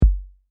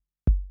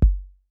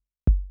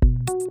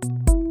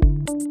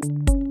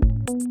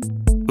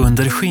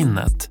Under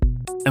skinnet.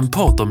 En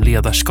podd om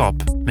ledarskap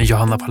med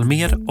Johanna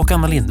Palmér och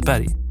Anna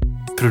Lindberg.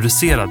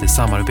 Producerad i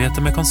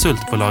samarbete med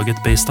konsultbolaget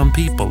Based on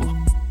People.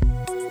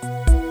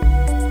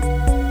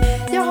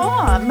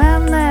 Jaha,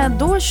 men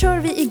då kör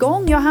vi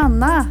igång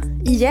Johanna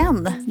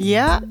igen.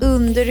 Ja.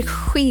 Under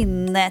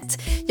skinnet.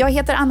 Jag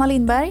heter Anna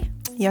Lindberg.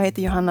 Jag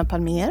heter Johanna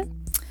Palmér.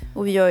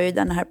 Och vi gör ju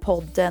den här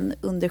podden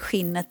Under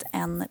skinnet,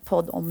 en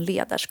podd om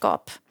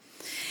ledarskap.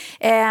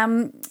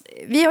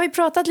 Vi har ju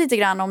pratat lite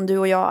grann om, du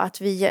och jag,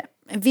 att vi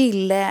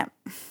ville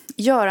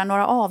göra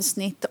några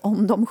avsnitt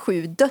om de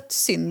 7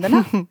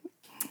 dödssynderna.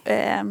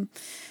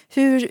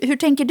 Hur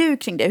tänker du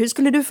kring det? Hur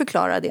skulle du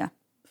förklara det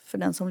för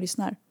den som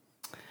lyssnar?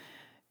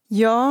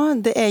 Ja,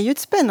 det är ju ett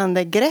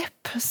spännande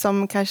grepp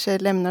som kanske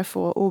lämnar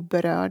få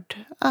oberörd.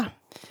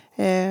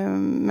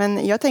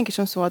 Men jag tänker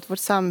som så att vårt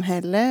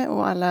samhälle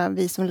och alla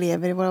vi som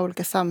lever i våra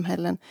olika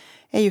samhällen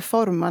är ju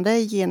formade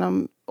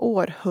genom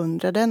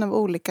århundraden av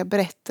olika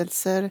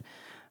berättelser,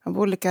 av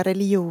olika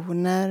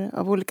religioner,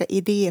 av olika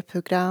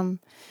idéprogram,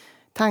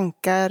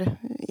 tankar,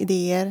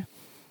 idéer.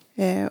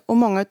 Och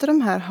många av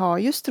de här har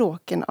ju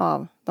stråken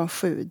av de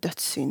 7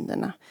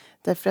 dödssynderna.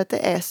 Därför att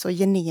det är så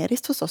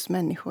generiskt hos oss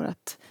människor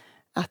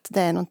att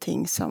det är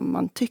någonting som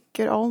man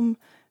tycker om.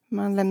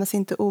 Man lämnas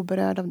inte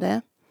oberörd av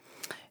det.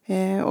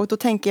 Och då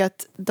tänker jag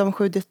att de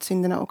 7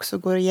 dödssynderna också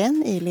går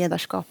igen i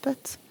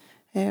ledarskapet.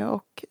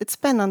 Och ett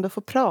spännande att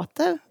få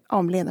prata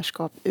om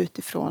ledarskap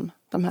utifrån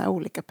de här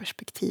olika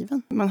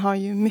perspektiven. Man har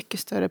ju mycket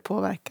större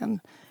påverkan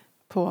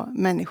på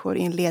människor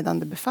i en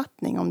ledande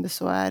befattning. Om det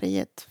så är i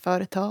ett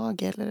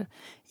företag eller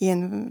i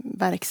en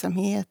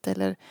verksamhet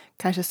eller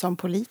kanske som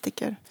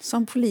politiker.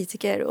 Som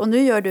politiker. Och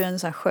nu gör du en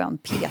sån här skön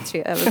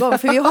P3-övergång.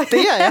 För vi har det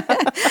gör jag.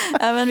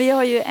 Ja, men vi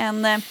har ju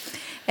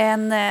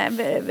en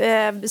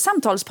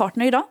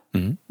samtalspartner idag.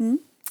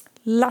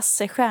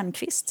 Lasse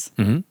Stjernkvist.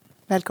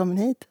 Välkommen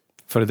hit.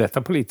 För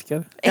detta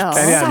politiker?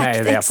 Exakt.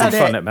 Nej, det är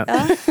fortfarande, men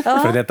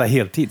för detta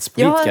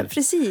heltidspolitiker. Ja,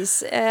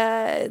 precis.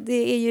 Det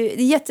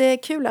är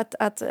jättekul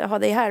att ha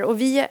dig här.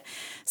 Och vi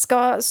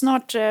ska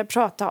snart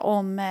prata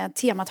om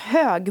temat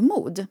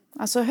högmod.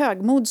 Alltså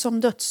högmod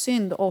som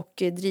dödssynd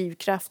och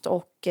drivkraft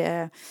och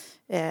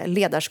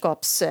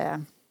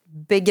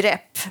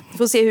ledarskapsbegrepp.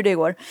 Får se hur det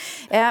går.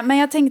 Men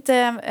jag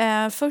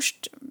tänkte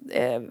först,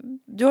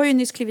 du har ju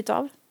nyss klivit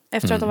av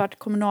efter att ha varit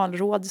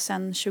kommunalråd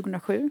sedan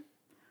 2007.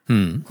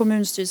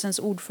 Kommunstyrelsens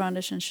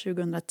ordförande sedan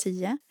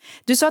 2010.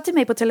 Du sa till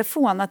mig på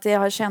telefon att det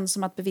har känts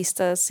som att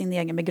bevista sin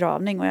egen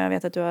begravning. Och jag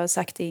vet att du har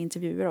sagt det i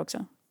intervjuer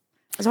också.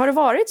 Alltså, har det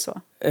varit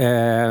så?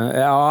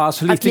 Ja,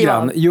 alltså lite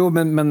grann. Jo,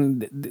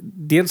 men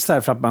dels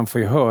därför att man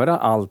får ju höra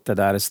allt det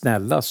där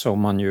snälla som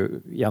man ju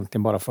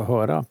egentligen bara får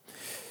höra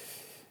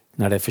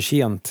när det är för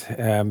sent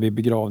vid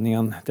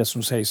begravningen. Det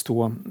som sägs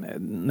då,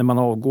 när man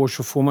avgår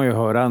så får man ju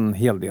höra en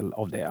hel del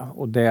av det.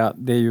 Och det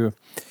är ju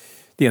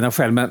det ena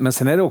själv. Men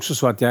sen är det också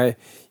så att jag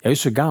är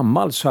så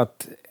gammal så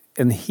att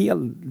en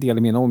hel del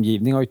i min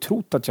omgivning har ju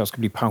trott att jag ska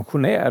bli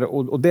pensionär.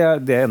 Och det är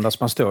det enda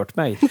som har stört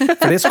mig.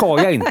 För det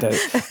ska jag inte.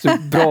 Så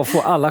bra att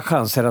få alla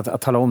chanser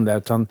att tala om det.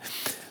 Utan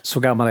så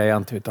gammal är jag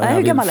inte. Utan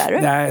hur gammal är du?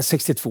 Jag är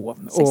 62.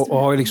 Och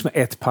har ju liksom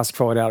ett pass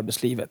kvar i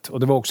arbetslivet. Och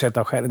det var också ett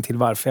av skälen till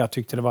varför jag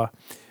tyckte det var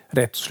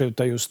rätt att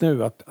sluta just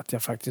nu. Att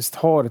jag faktiskt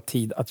har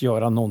tid att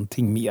göra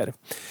någonting mer.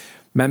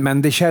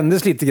 Men det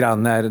kändes lite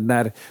grann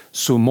när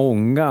så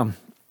många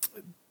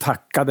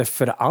tackade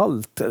för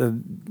allt.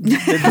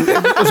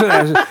 Och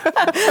sådär.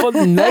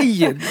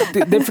 Nej,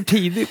 det är för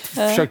tidigt,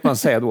 försökte man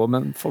säga då.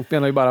 Men folk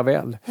menar ju bara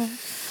väl.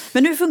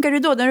 Men hur funkar det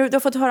då när du har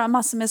fått höra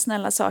massor med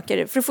snälla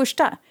saker? För det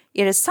första,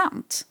 är det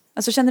sant?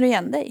 Alltså, känner du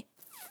igen dig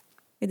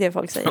i det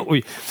folk säger?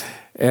 Oj.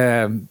 Vi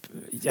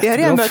har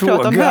redan börjat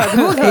prata om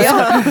högmod.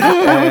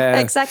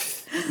 Exakt.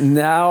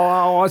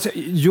 Alltså,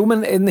 jo,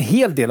 men en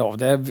hel del av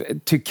det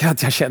tycker jag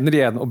att jag känner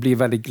igen och blir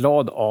väldigt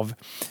glad av.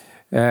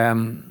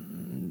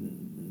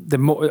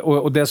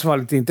 Och det som var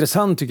lite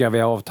intressant tycker jag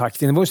vid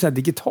avtaktningen, det var ju så här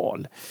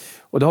digital.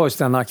 Och det har ju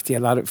sina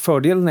nackdelar.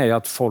 Fördelen är ju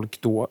att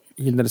folk då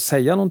hinner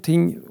säga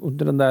någonting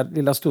under den där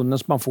lilla stunden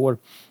som man får.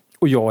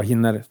 Och jag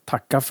hinner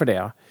tacka för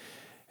det.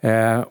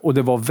 Och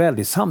det var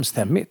väldigt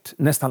samstämmigt.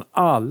 Nästan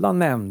alla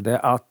nämnde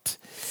att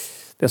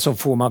det som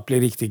får man att bli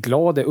riktigt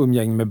glad är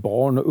umgänge med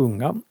barn och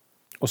unga.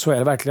 Och så är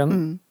det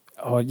verkligen.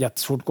 Jag har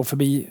jättesvårt att gå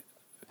förbi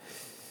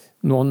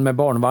någon med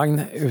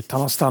barnvagn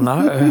utan att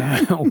stanna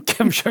och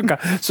försöka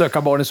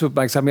söka barnens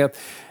uppmärksamhet.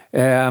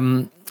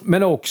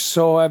 Men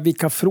också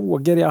vilka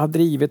frågor jag har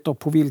drivit och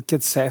på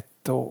vilket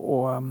sätt.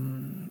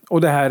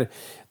 Och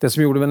det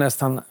som gjorde mig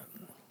nästan,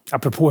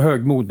 apropå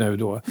högmod nu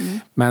då,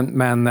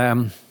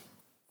 men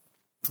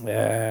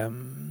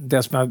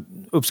det som jag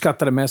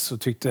uppskattade mest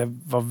och tyckte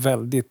var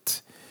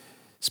väldigt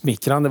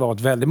smickrande var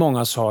att väldigt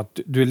många sa att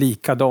du är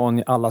likadan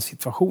i alla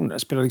situationer. Det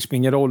spelar liksom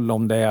ingen roll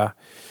om det är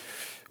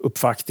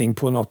uppvaktning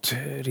på något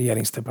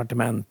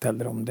regeringsdepartement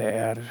eller om det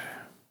är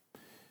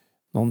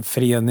någon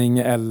förening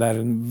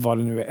eller vad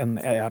det nu än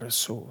är,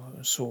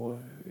 så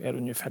är det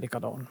ungefär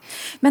likadan.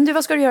 Men du,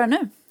 vad ska du göra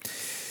nu?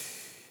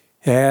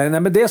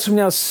 Men det som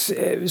jag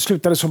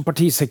slutade som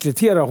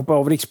partisekreterare och hoppade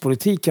av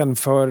rikspolitiken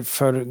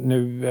för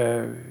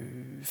nu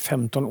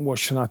 15 år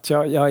sedan att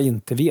jag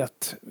inte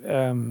vet.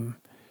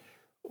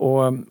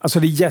 Alltså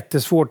det är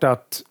jättesvårt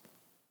att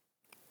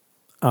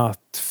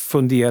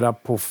fundera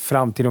på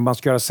framtiden om man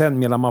ska göra sen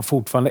medan man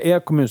fortfarande är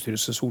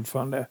kommunstyrelsens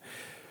ordförande.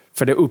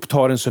 För det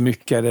upptar en så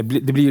mycket, det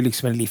blir ju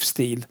liksom en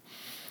livsstil.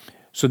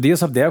 Så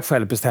dels av det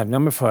själv bestämde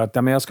jag mig för att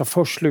jag ska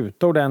först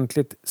sluta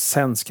ordentligt,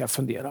 sen ska jag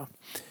fundera.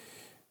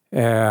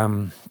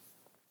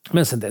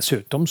 Men sen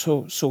dessutom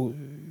så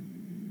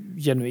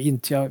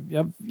genuint,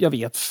 jag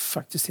vet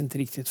faktiskt inte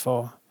riktigt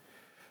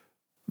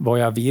vad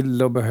jag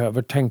vill och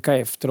behöver tänka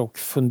efter och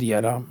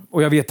fundera.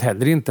 Och jag vet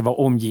heller inte vad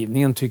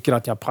omgivningen tycker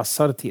att jag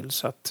passar till.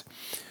 Så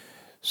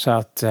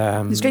att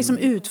du ska liksom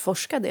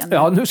utforska det nu.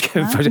 Ja, nu ska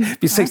jag utforska.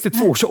 Vid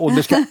 62 års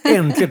ålder ska jag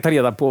äntligen ta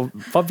reda på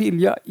vad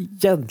vill jag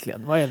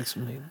egentligen? Vad är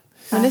liksom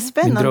Men det är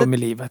spännande. Min dröm i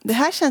livet. Det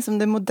här känns som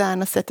det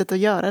moderna sättet att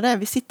göra det.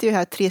 Vi sitter ju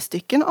här 3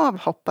 stycken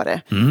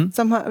avhoppare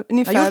som har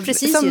ungefär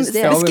som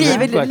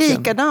skriver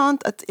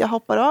likadant att jag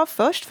hoppar av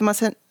först för man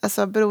sen,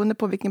 alltså beroende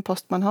på vilken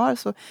post man har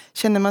så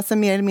känner man sig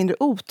mer eller mindre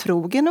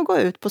otrogen att gå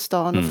ut på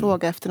stan och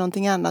fråga efter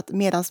någonting annat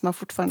medan man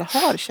fortfarande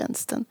har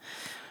tjänsten.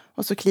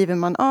 Och så kliver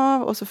man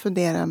av och så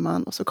funderar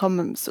man och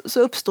så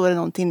uppstår det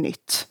någonting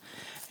nytt.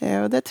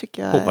 Och det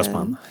tycker jag... Hoppas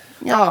man.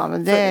 Ja,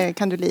 men det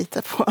kan du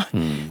lita på.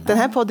 Den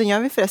här podden gör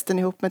vi förresten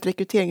ihop med ett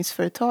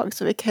rekryteringsföretag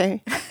så vi kan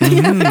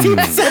hjälpa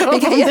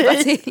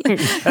till.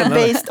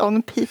 Based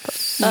on people.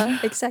 Ja,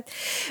 exakt.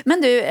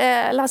 Men du,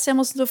 Lasse, jag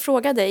måste då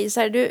fråga dig. Så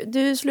här,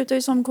 du slutar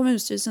ju som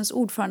kommunstyrelsens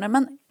ordförande,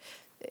 men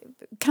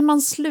kan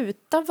man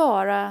sluta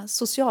vara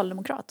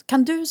socialdemokrat?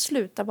 Kan du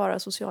sluta vara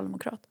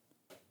socialdemokrat?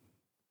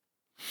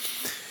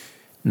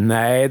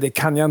 Nej, det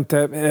kan jag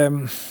inte.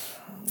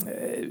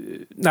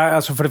 Nej,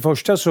 alltså för det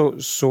första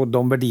så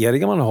de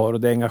värderingar man har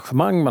och det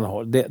engagemang man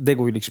har, det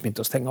går ju liksom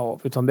inte att stänga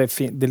av, utan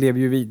det lever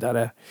ju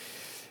vidare.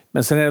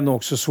 Men sen är det nog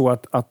också så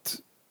att alltså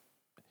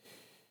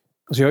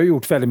jag har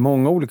gjort väldigt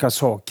många olika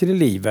saker i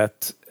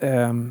livet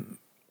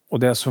och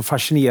det som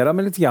fascinerar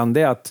mig lite grann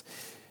det är att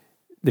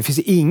det finns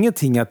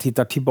ingenting jag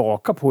tittar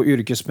tillbaka på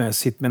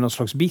yrkesmässigt med någon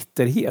slags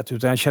bitterhet,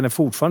 utan jag känner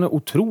fortfarande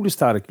otroligt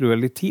stark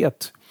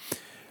lojalitet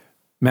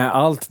med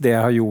allt det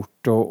jag har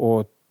gjort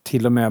och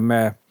till och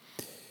med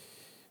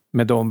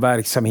de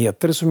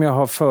verksamheter som jag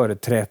har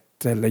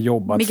företrätt eller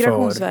jobbat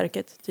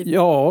Migrationsverket, för. Typ.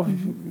 Ja,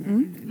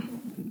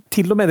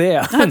 till och med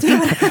det.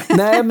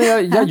 Nej,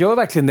 men jag gör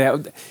verkligen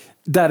det.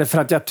 Därför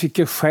att jag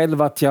tycker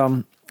själv att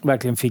jag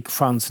verkligen fick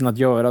chansen att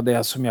göra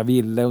det som jag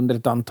ville under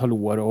ett antal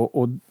år.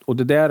 Och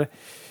det där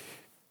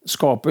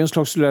skapar en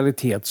slags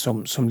lojalitet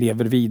som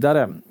lever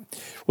vidare.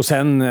 Och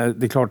sen,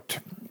 det är klart,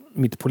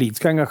 mitt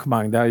politiska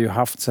engagemang det har jag ju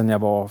haft sedan jag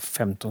var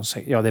 15.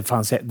 Ja,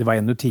 det var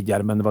ännu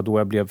tidigare, men det var då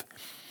jag blev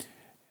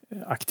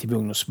aktiv i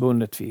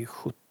ungdomsförbundet vid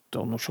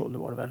 17 års ålder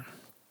var det väl.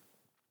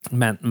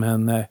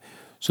 Men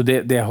så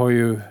det har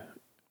ju,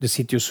 det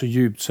sitter ju så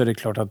djupt så det är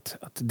klart att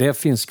det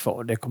finns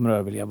kvar. Det kommer att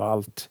överleva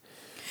allt.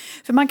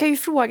 För man kan ju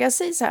fråga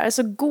sig så här,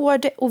 alltså går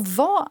det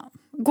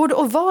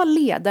att vara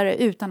ledare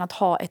utan att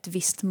ha ett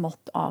visst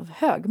mått av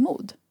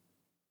högmod?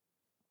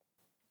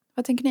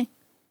 Vad tänker ni?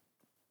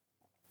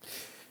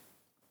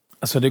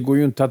 Alltså det går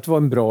ju inte att vara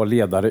en bra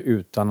ledare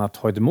utan att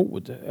ha ett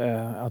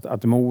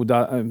mod.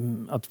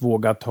 Att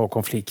våga ta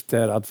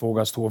konflikter, att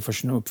våga stå för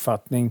sin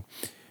uppfattning,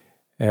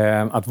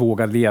 att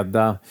våga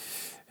leda.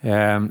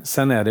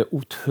 Sen är det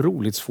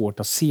otroligt svårt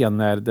att se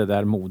när det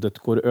där modet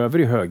går över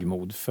i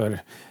högmod. För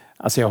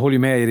alltså jag håller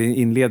med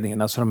i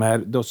inledningen, alltså de här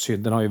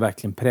dödssynderna har ju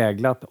verkligen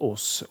präglat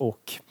oss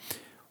och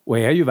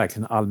är ju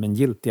verkligen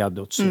allmängiltiga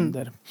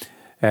dödssynder.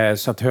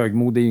 Så att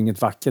högmod är ju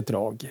inget vackert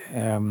drag.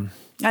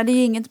 Ja, det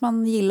är inget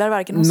man gillar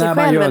varken hos sig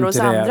själv eller hos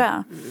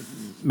andra.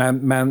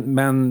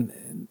 Men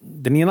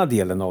den ena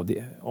delen av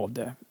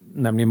det,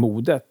 nämligen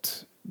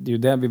modet, det är ju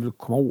det vi vill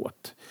komma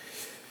åt.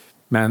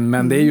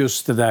 Men det är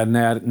just det där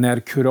när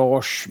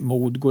kurage,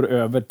 mod går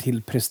över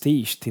till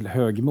prestige, till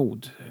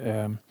högmod.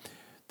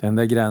 Den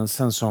där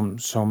gränsen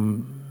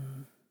som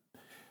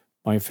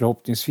man ju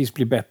förhoppningsvis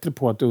blir bättre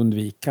på att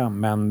undvika,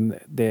 men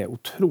det är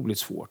otroligt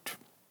svårt.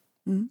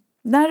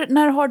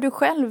 När har du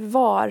själv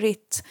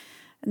varit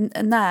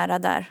nära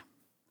där?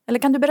 Eller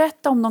kan du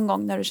berätta om någon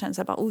gång när du känner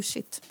så här, oh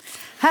shit,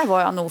 här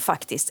var jag nog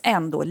faktiskt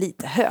ändå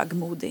lite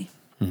högmodig.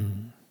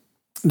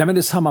 Nej, men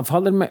det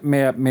sammanfaller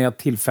med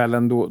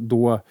tillfällen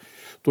då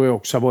jag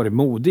också har varit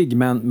modig,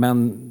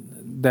 men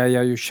där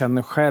jag ju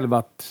känner själv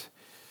att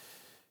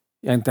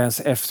jag inte ens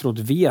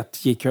efteråt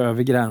gick jag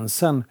över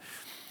gränsen.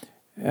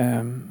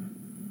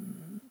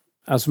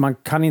 Alltså man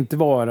kan inte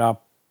vara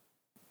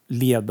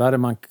ledare,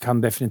 man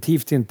kan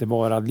definitivt inte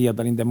vara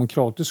ledare i en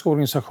demokratisk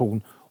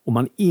organisation om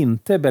man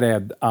inte är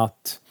beredd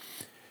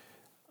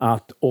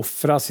att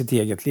offra sitt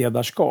eget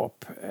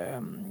ledarskap.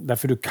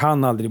 Därför du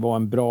kan aldrig vara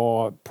en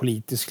bra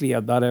politisk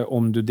ledare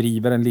om du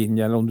driver en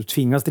linje eller om du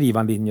tvingas driva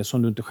en linje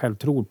som du inte själv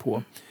tror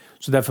på.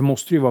 Så därför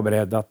måste du vara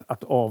beredd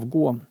att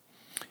avgå.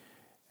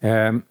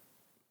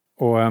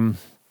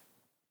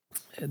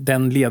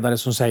 den ledare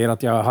som säger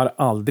att jag har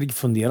aldrig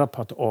funderat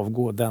på att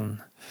avgå,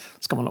 den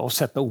ska man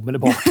avsätta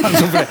omedelbart.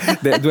 Alltså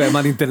då är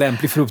man inte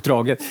lämplig för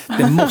uppdraget.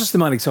 Det måste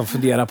man liksom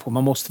fundera på.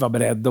 Man måste vara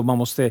beredd och man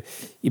måste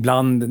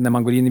ibland när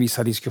man går in i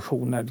vissa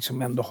diskussioner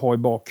liksom ändå ha i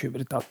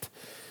bakhuvudet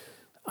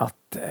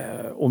att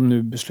om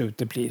nu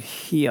beslutet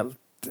blir helt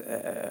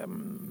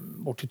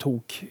bort i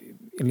tok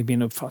enligt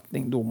min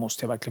uppfattning, då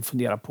måste jag verkligen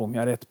fundera på om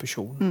jag är rätt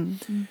person.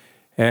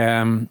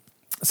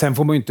 Sen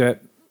får man ju inte,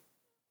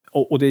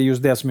 och det är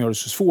just det som gör det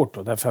så svårt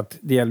då, därför att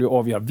det gäller ju att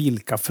avgöra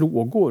vilka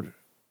frågor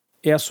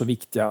är så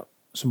viktiga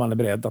som man är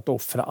beredd att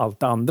offra allt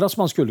det andra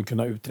som man skulle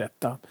kunna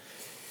uträtta.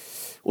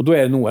 Och då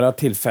är det några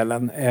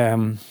tillfällen.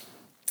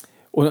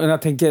 Och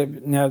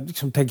när jag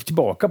liksom tänker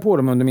tillbaka på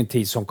dem under min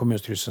tid som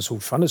kommunstyrelsens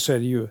ordförande, så är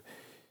det ju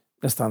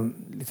nästan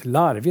lite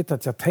larvigt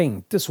att jag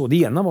tänkte så. Det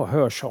ena var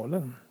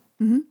hörsalen.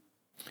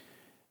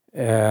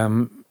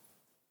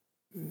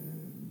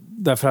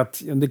 Därför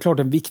att det är klart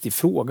en viktig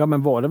fråga,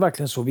 men var det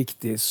verkligen så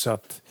viktig så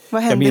att...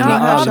 Vad hände?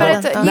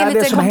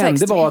 Det som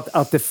hände var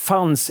att det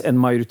fanns en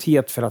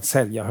majoritet för att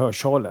sälja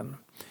hörsalen.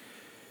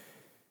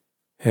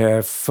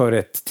 För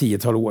ett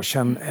 10-tal år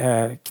sedan,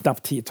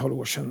 knappt 10-tal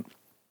år sedan.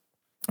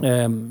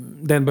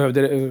 Den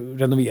behövde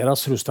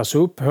renoveras, rustas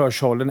upp.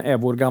 Hörsalen är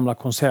vår gamla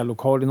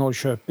konsertlokal i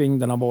Norrköping.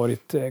 Den har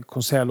varit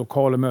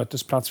konsertlokal och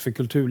mötesplats för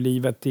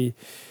kulturlivet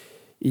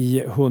i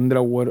 100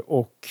 år,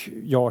 och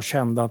jag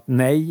kände att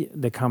nej,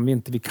 det kan vi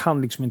inte. Vi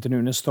kan liksom inte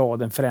nu när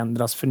staden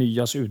förändras,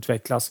 förnyas,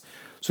 utvecklas,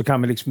 så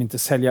kan vi liksom inte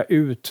sälja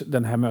ut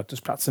den här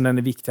mötesplatsen. Den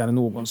är viktigare än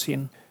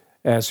någonsin.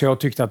 Så jag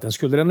tyckte att den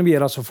skulle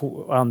renoveras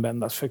och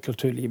användas för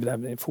kulturlivet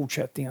även i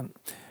fortsättningen.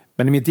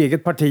 Men i mitt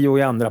eget parti och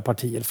i andra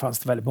partier fanns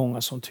det väldigt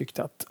många som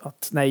tyckte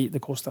att nej, det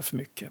kostar för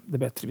mycket. Det är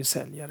bättre vi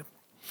säljer.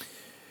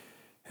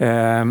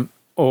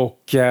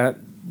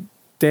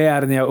 Det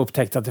är när jag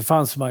upptäckte att det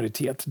fanns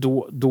majoritet.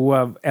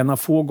 Då en av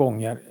få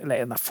gånger,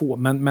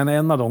 eller men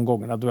en av de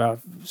gångerna då jag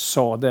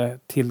sa det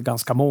till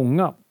ganska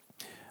många,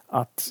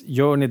 att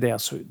gör ni det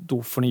så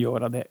då får ni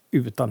göra det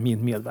utan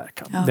min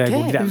medverkan. Okay. Där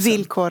går gränsen.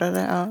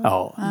 Villkorade,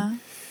 ja.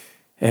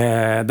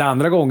 Det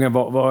andra gången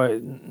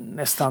var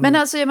nästan... Men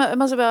alltså, jag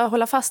måste bara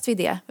hålla fast vid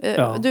det.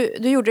 Ja.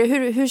 Du gjorde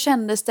det. Hur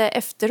kändes det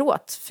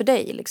efteråt för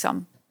dig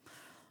liksom?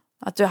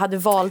 Att du hade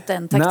valt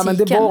den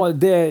taktiken?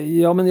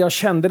 Men jag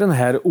kände den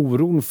här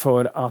oron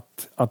för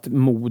att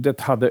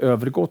modet hade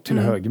övergått till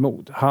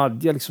högmod.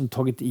 Hade jag liksom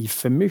tagit i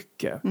för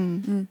mycket?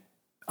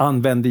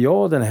 Använde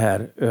jag den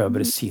här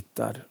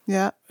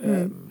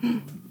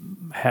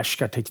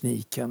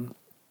härskartekniken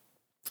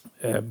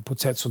på ett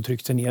sätt som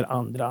tryckte ner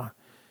andra?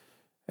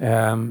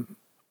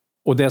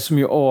 Och det som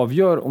ju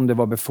avgör om det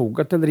var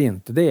befogat eller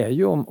inte, det är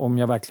ju om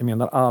jag verkligen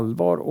menar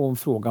allvar och om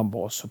frågan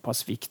var så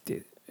pass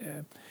viktig.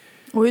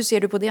 Och hur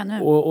ser du på det nu?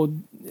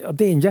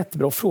 Det är en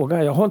jättebra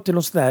fråga. Jag har inte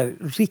något sådär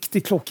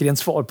riktigt klockrent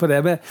svar på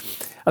det. Men,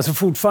 alltså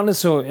fortfarande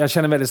så, jag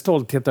känner väldigt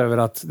stolthet över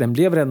att den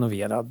blev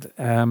renoverad.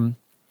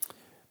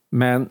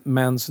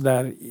 Men så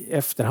där i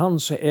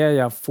efterhand så är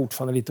jag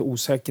fortfarande lite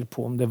osäker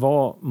på om det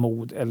var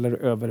mod eller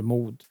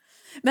övermod.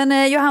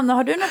 Men Johanna,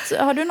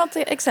 har du något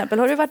exempel?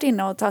 Har du varit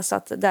inne och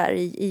tassat där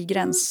i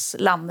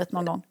gränslandet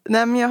någon gång?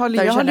 Nej, men jag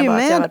håller ju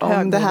med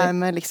om det här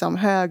med liksom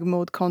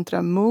högmod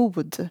kontra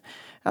mod.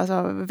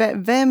 Alltså,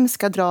 vem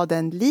ska dra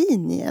den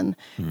linjen?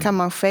 Kan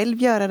man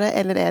själv göra det,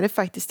 eller är det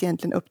faktiskt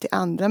egentligen upp till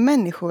andra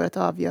människor att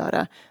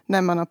avgöra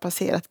när man har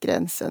passerat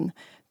gränsen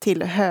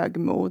till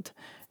högmod?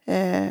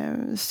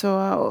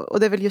 Och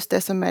det är väl just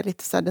det som är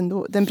lite så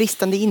här, den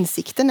bristande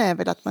insikten är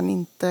väl att man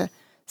inte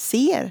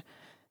ser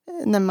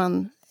när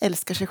man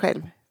älskar sig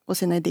själv och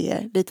sina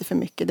idéer lite för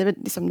mycket. Det är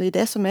liksom, det är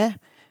det som är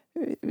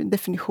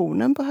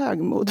definitionen på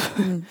högmod.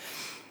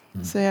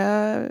 Så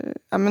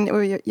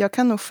jag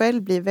kan nog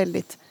själv bli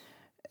väldigt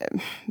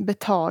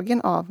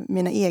betagen av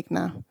mina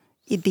egna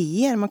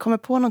idéer. Man kommer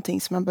på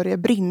någonting som man börjar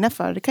brinna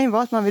för. Det kan ju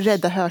vara att man vill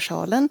rädda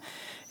hörsalen,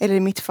 eller i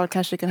mitt fall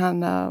kanske det kan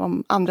handla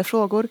om andra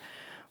frågor.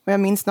 Och jag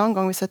minns någon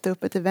gång vi satte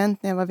upp ett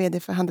event när jag var vd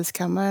för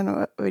Handelskammaren,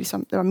 och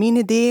liksom, det var min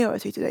idé och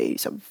jag tyckte det är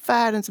liksom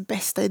världens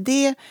bästa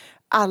idé.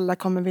 Alla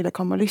kommer vilja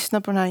komma och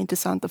lyssna på den här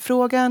intressanta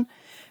frågan.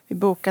 Vi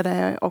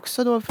bokade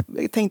också då,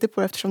 jag tänkte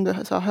på det eftersom du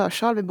sa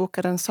hörsal, vi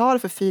bokade en sal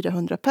för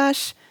 400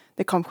 pers.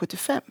 Det kom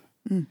 75.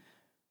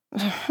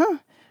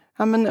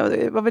 Ja, men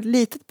det var väl ett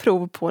litet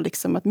prov på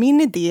liksom att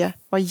min idé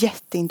var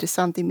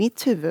jätteintressant i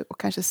mitt huvud, och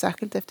kanske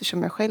särskilt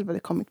eftersom jag själv hade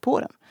kommit på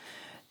den.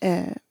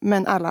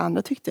 Men alla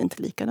andra tyckte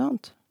inte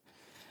likadant.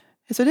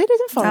 Så det är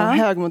lite form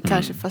av högmod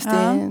kanske, fast det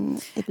är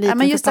ett litet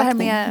men just det här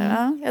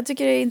med, jag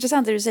tycker det är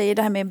intressant det du säger,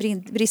 det här med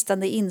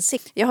bristande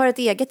insikt. Jag har ett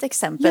eget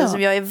exempel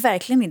som jag är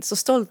verkligen inte så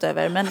stolt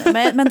över,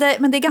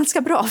 men det är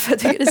ganska bra, för att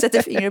det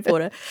sätter fingret på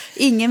det.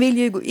 Ingen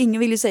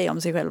vill ju säga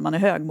om sig själv man är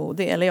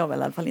högmodig, eller jag vill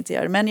i alla fall inte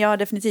göra det. Men jag har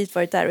definitivt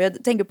varit där, och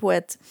jag tänker på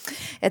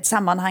ett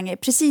sammanhang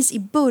precis i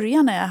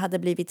början när jag hade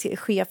blivit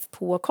chef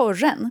på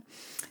Korren.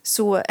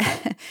 så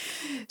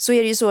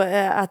är det ju så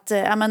att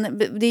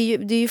det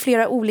är ju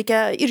flera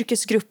olika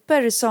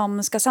yrkesgrupper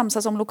som ska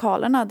samsas om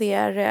lokalerna. Det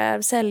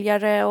är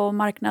säljare och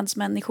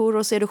marknadsmänniskor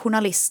och så är det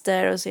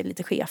journalister och så är det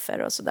lite chefer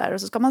och sådär.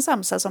 Och så ska man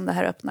samsas om det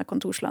här öppna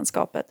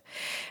kontorslandskapet.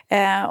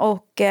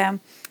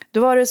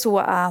 Då var det så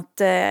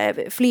att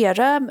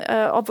flera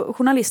av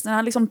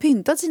journalisterna liksom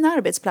pyntat sina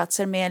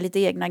arbetsplatser med lite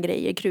egna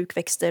grejer,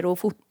 krukväxter och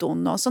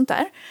foton och sånt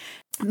där.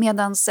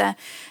 Medan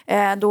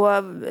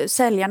då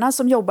säljarna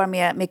som jobbar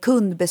med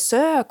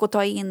kundbesök och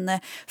ta in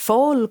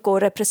folk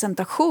och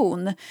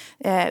representation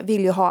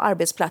vill ju ha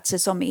arbetsplatser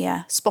som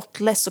är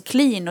spotless och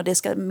clean och det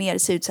ska mer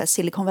se ut så här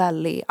Silicon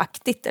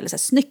Valley-aktigt eller så här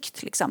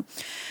snyggt liksom.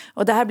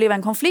 Och det här blev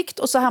en konflikt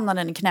och så hamnade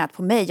den i knät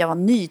på mig. Jag var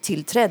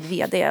nytillträdd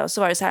vd och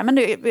så var det så här,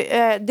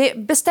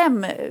 men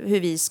bestäm hur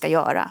vi ska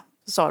göra,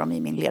 sa de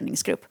i min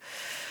ledningsgrupp.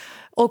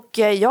 Och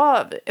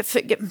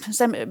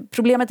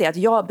problemet är att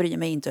jag bryr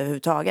mig inte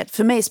överhuvudtaget.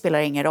 För mig spelar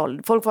det ingen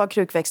roll. Folk får ha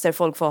krukväxter,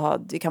 folk får ha,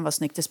 det kan vara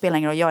snyggt, det spelar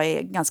ingen roll. Jag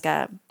är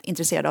ganska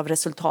intresserad av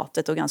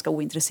resultatet och ganska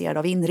ointresserad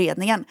av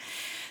inredningen.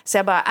 Så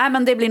jag bara,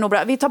 men det blir nog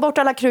bra. Vi tar bort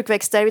alla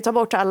krukväxter, vi tar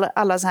bort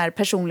alla så här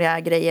personliga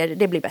grejer.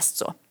 Det blir bäst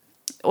så.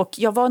 Och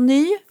jag var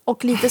ny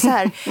och lite så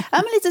här,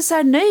 lite så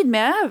här nöjd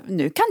med,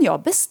 nu kan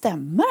jag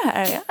bestämma det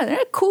här. Det är en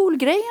cool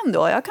grej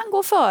ändå. Jag kan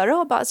gå före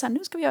och bara så här, nu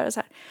ska vi göra så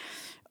här.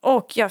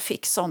 Och jag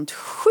fick sånt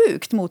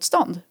sjukt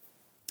motstånd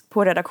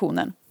på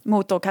redaktionen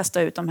mot att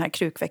kasta ut de här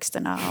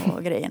krukväxterna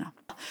och grejerna.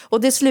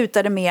 Och det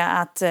slutade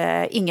med att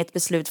inget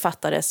beslut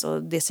fattades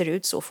och det ser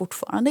ut så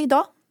fortfarande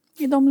idag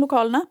i de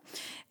lokalerna.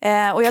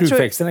 Och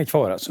krukväxterna är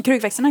kvar alltså?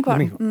 Krukväxterna är kvar.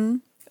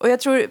 Mm. Och jag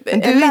tror men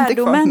du är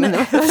lärdomen...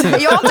 inte kvar.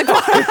 Jag är inte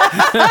kvar.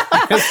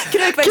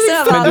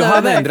 Krukväxterna men du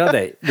hann ändra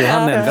dig.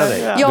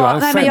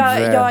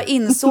 Jag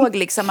insåg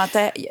liksom att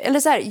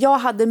jag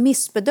hade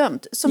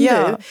missbedömt som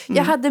du.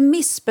 Jag hade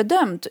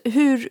missbedömt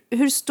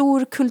hur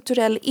stor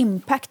kulturell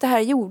impact det här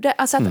gjorde.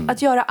 Alltså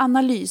att göra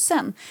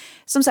analysen.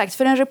 Som sagt,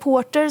 för en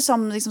reporter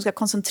som liksom ska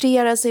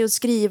koncentrera sig och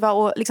skriva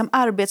och liksom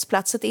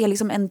arbetsplatsen är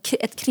liksom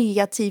ett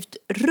kreativt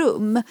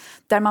rum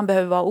där man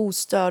behöver vara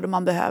ostörd och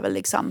man behöver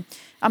liksom,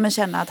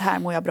 känna att här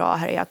mår jag bra,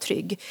 här är jag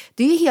trygg.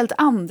 Det är helt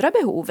andra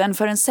behov än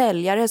för en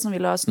säljare som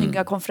vill ha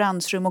snygga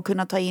konferensrum och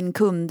kunna ta in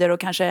kunder och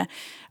kanske,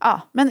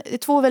 men det är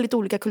två väldigt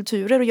olika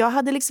kulturer och jag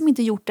hade liksom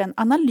inte gjort den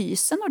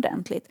analysen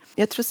ordentligt.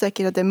 Jag tror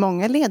säkert att det är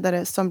många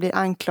ledare som blir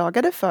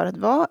anklagade för att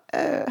vara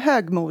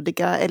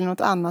högmodiga eller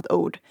något annat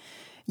ord.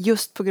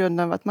 Just på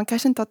grund av att man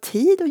kanske inte har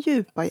tid att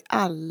djupa i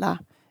alla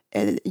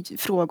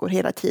frågor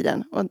hela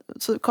tiden. Och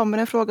så kommer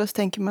en fråga och så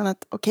tänker man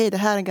att okej, det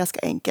här är ganska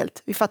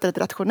enkelt. Vi fattar ett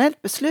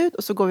rationellt beslut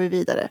och så går vi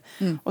vidare.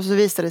 Och så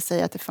visar det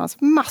sig att det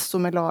fanns massor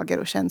med lager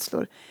och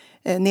känslor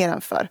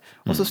nedanför.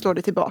 Och så slår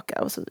det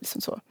tillbaka och så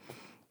liksom så.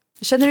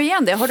 Känner du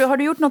igen det? Har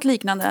du gjort något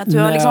liknande? Att du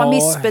har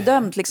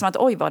missbedömt liksom att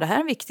oj, var det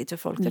här viktigt för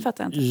folk? Det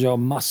fattar jag inte. Ja,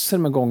 massor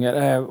med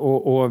gånger.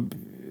 Och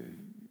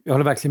jag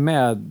håller verkligen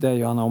med dig,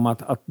 Johanna, om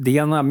att det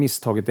ena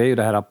misstaget är ju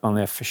det här att man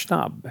är för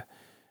snabb.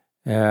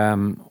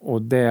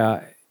 Och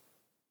det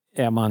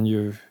är man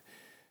ju...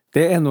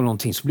 Det är ändå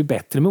någonting som blir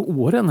bättre med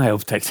åren, har jag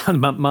upptäckt.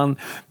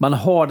 Man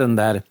har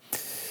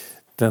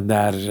den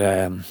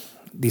där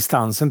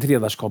distansen till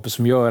ledarskapet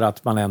som gör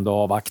att man ändå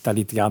avvaktar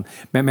lite grann.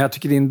 Men jag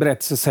tycker din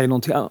berättelse säger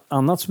någonting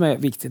annat som är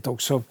viktigt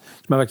också,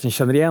 som jag verkligen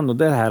känner igen. Och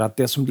det är det här att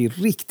det som blir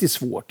riktigt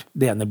svårt,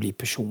 det är när det blir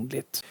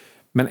personligt.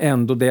 Men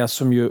ändå det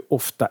som ju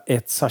ofta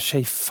etsar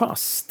sig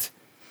fast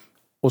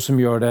och som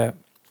gör det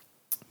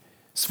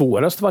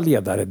svårast att vara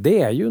ledare,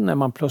 det är ju när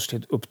man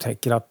plötsligt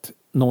upptäcker att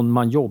någon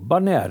man jobbar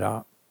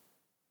nära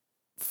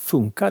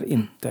funkar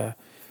inte.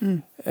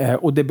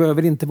 Och det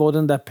behöver inte vara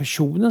den där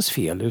personens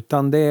fel,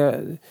 utan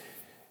det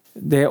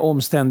är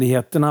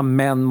omständigheterna,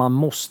 men man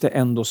måste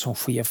ändå som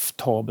chef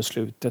ta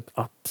beslutet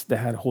att det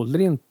här håller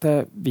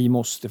inte, vi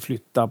måste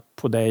flytta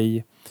på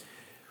dig.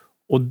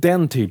 Och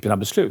den typen av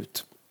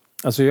beslut.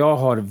 Alltså jag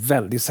har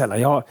väldigt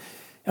sällan,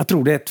 jag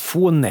tror det är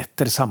 2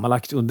 nätter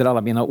sammanlagt under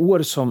alla mina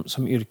år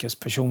som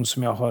yrkesperson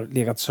som jag har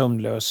legat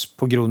sömnlös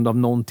på grund av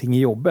någonting i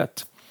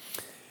jobbet.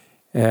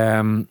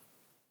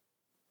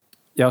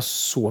 Jag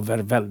sover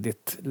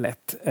väldigt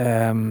lätt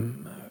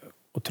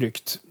och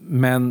tryggt.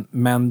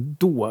 Men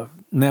då,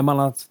 när man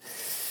har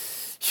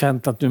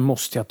känt att nu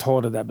måste jag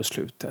ta det där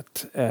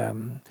beslutet.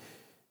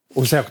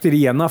 Och särskilt i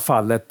det ena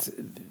fallet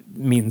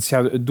minns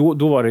jag,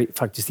 då var det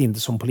faktiskt inte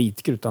som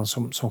politiker utan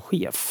som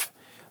chef.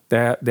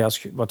 Där jag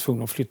var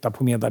tvungen att flytta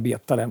på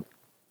medarbetare.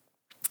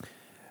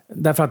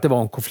 Därför att det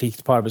var en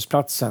konflikt på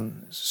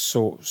arbetsplatsen.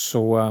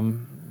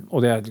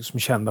 Och det jag liksom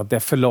kände att det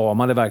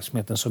förlamade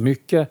verksamheten så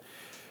mycket.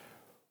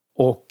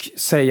 Och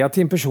säga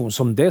till en person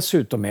som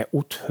dessutom är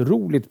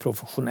otroligt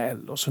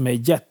professionell och som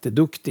är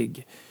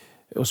jätteduktig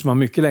och som har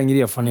mycket längre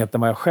erfarenhet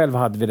än vad jag själv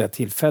hade vid det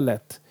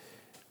tillfället.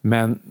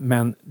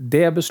 Men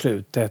det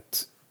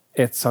beslutet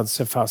etsade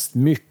sig fast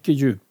mycket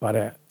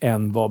djupare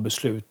än vad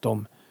beslut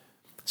om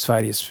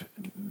Sveriges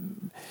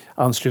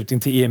anslutning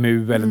till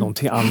EMU eller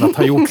någonting annat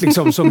har gjort.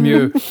 Liksom, som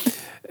ju,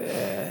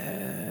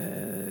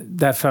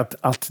 därför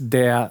att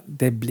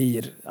det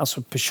blir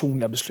alltså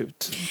personliga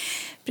beslut.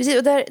 Precis,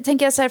 och där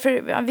tänker jag så här,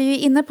 för vi är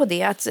inne på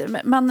det, att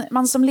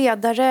man som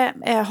ledare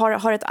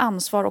har ett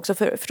ansvar också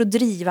för att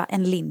driva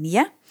en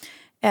linje.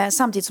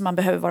 Samtidigt som man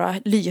behöver vara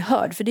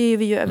lyhörd, för det är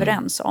vi ju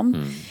överens om.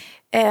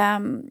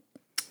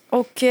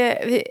 Och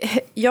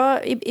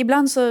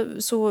ibland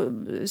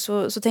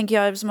så tänker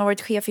jag, som har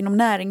varit chef inom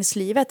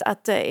näringslivet,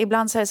 att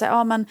ibland säger så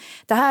här, men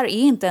det här är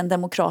inte en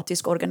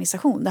demokratisk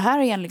organisation. Det här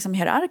är en liksom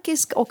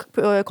hierarkisk och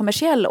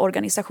kommersiell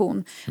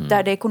organisation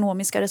där det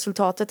ekonomiska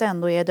resultatet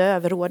ändå är det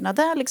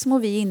överordnade liksom,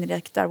 och vi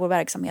inriktar vår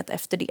verksamhet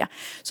efter det.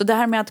 Så det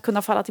här med att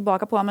kunna falla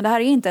tillbaka på, men det här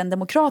är inte en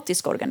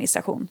demokratisk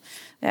organisation,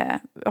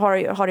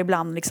 har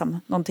ibland liksom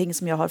någonting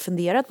som jag har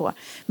funderat på.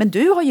 Men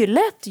du har ju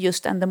lett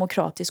just en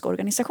demokratisk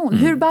organisation.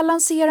 Hur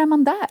balanserar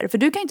man där? För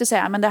du kan ju inte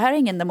säga, men det här är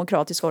ingen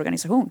demokratisk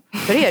organisation.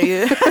 För det är det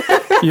ju.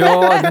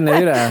 Ja, den är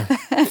ju det.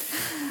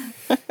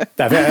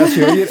 Därför,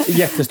 jag har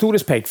jättestor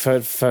respekt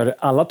för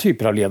alla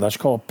typer av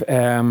ledarskap.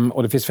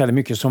 Och det finns väldigt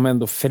mycket som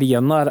ändå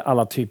förenar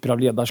alla typer av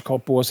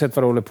ledarskap, oavsett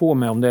vad du håller på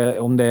med.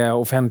 Om det är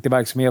offentlig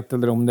verksamhet,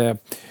 eller om det är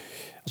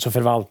alltså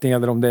förvaltning,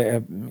 eller om det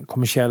är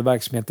kommersiell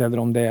verksamhet, eller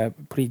om det är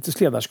politisk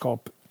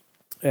ledarskap.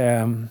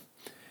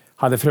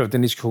 Hade förut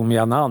en diskussion med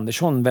Janne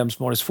Andersson, vem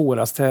som har det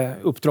svåraste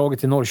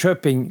uppdraget i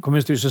Norrköping,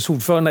 kommunstyrelsens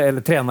ordförande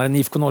eller tränaren i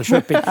IFK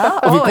Norrköping.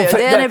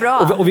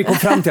 Och vi kom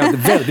fram till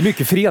att väldigt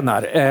mycket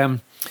förenar.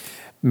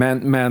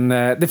 Men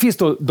det finns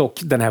dock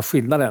den här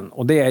skillnaden,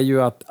 och det är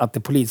ju att det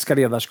politiska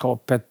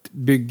ledarskapet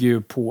bygger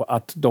ju på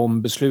att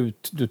de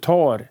beslut du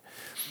tar,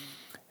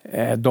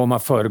 de har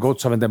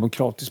föregåtts av en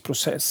demokratisk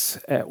process.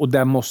 Och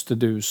där måste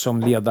du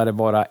som ledare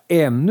vara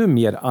ännu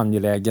mer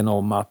angelägen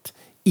om att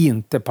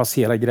inte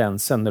passera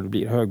gränsen när du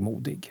blir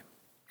högmodig.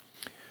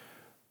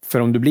 För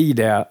om du blir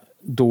det,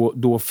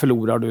 då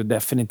förlorar du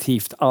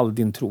definitivt all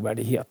din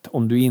trovärdighet.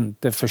 Om du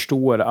inte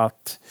förstår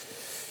att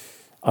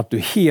du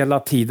hela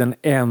tiden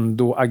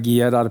ändå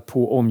agerar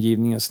på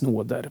omgivningens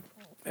nåder.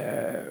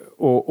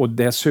 Och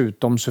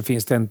dessutom så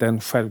finns det inte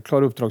en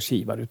självklar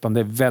uppdragsgivare, utan det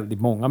är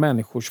väldigt många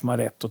människor som har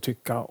rätt att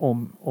tycka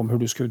om hur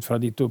du ska utföra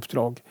ditt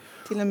uppdrag.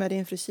 Till och med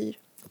din frisyr.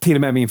 Till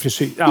och med min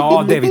frisyr.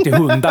 Ja, det är vi till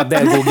 100.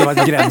 Där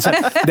går gränsen.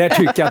 Där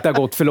tycker jag att det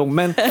har gått för långt.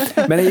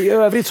 Men i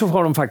övrigt så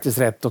har de faktiskt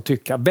rätt att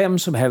tycka. Vem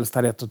som helst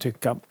har rätt att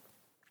tycka.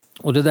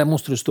 Och det där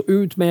måste du stå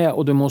ut med,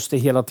 och du måste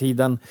hela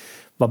tiden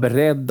vara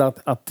beredd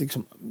att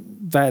liksom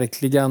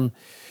verkligen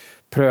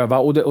pröva.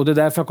 Och det är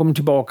därför jag kommer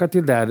tillbaka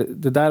till det där.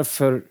 Det är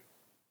därför,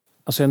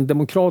 alltså en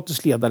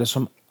demokratisk ledare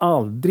som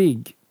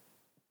aldrig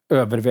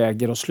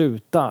överväger att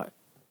sluta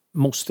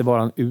måste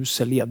vara en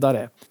usel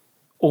ledare.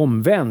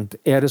 Omvänt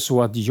är det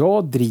så att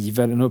jag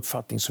driver en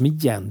uppfattning som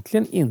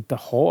egentligen inte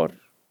har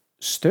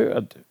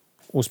stöd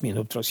hos min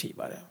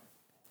uppdragsgivare.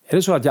 Är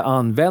det så att jag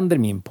använder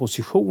min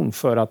position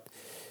för att,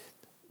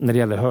 när det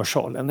gäller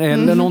hörsalen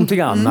eller någonting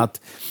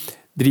annat,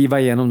 driva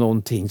igenom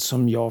någonting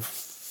som jag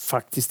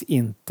faktiskt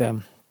inte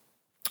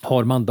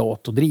har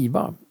mandat att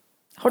driva.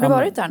 Har du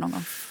varit där någon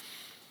gång?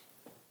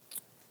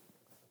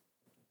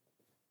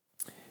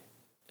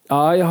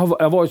 Ja, jag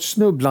har varit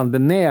snubblande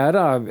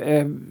nära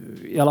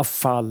i alla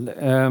fall.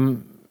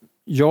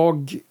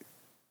 Jag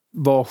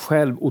var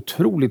själv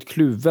otroligt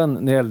kluven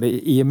när det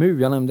gällde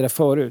EMU, jag nämnde det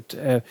förut.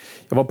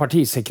 Jag var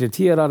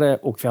partisekreterare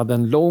och vi hade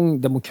en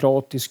lång,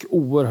 demokratisk,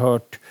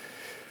 oerhört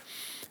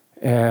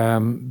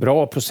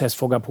bra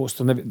process, vågar jag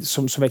påstå,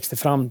 som växte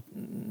fram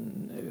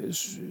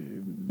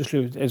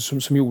beslut,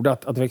 som gjorde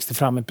att det växte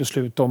fram ett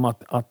beslut om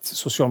att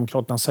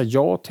Socialdemokraterna sa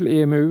ja till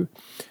EMU.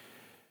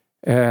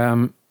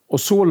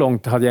 Och så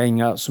långt hade jag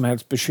inga som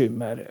helst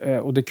bekymmer,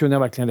 och det kunde jag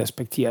verkligen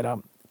respektera.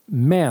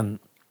 Men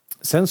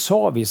sen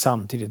sa vi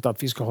samtidigt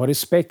att vi ska ha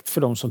respekt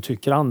för de som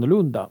tycker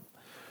annorlunda.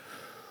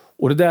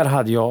 Och det där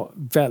hade jag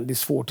väldigt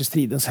svårt i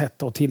stridens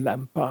hetta att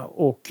tillämpa.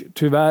 Och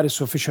tyvärr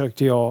så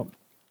försökte jag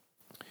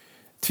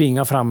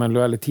tvinga fram en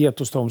lojalitet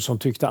hos de som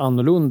tyckte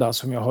annorlunda,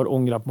 som jag har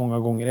ångrat många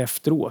gånger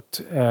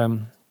efteråt.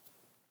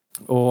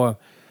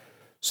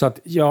 Så att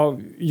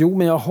jag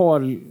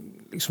har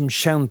liksom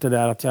känt det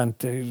där att jag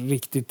inte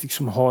riktigt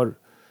liksom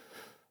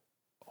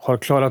har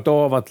klarat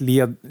av att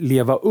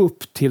leva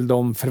upp till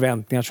de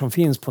förväntningar som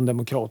finns på en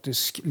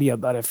demokratisk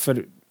ledare.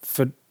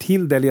 För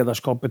till det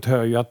ledarskapet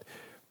hör ju att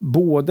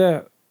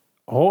både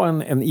ha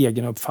en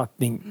egen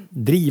uppfattning,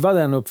 driva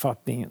den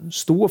uppfattningen,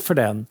 stå för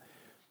den,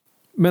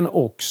 men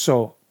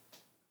också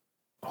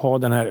ha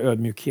den här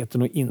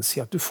ödmjukheten och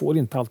inse att du får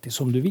inte alltid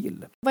som du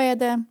vill. Vad är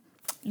det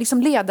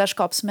liksom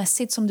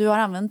ledarskapsmässigt som du har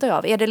använt dig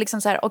av? Är det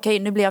liksom så här, okej,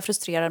 nu blir jag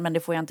frustrerad men det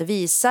får jag inte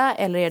visa?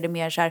 Eller är det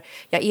mer så här,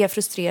 jag är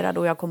frustrerad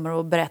och jag kommer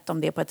att berätta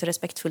om det på ett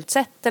respektfullt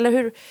sätt?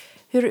 Eller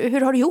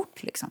hur har du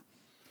gjort liksom?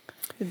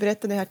 Du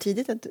berättade här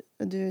tidigt att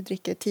du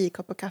dricker 10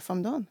 koppar kaffe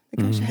om dagen. Det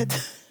kanske är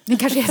det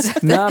kanske är så.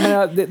 Nej,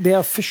 men det jag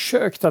har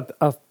försökt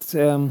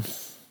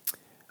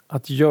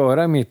att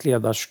göra i mitt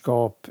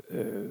ledarskap,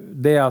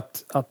 det är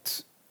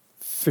att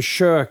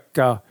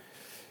försöka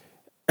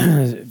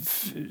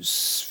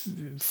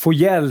få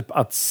hjälp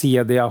att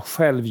se det jag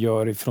själv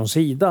gör ifrån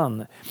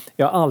sidan.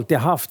 Jag har alltid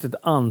haft ett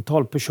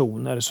antal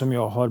personer som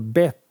jag har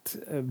bett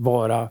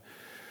vara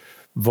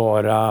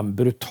vara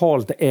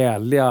brutalt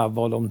ärliga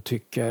vad de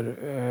tycker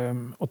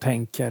och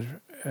tänker.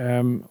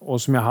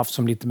 Och som jag har haft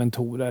som lite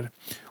mentorer.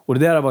 Och det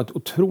där har varit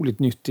otroligt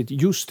nyttigt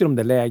just i de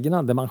där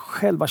lägena där man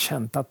själv har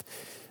känt att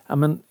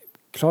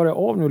klarar jag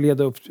av nu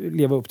att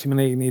leva upp till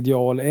mina egna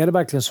ideal? Är det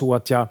verkligen så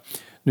att jag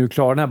nu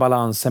klarar den här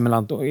balansen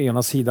mellan att å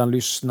ena sidan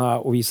lyssna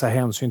och visa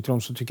hänsyn till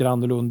de som tycker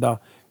annorlunda,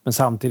 men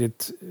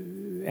samtidigt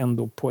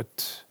ändå på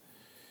ett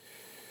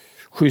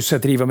schysst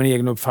sätt driva min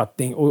egen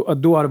uppfattning. Och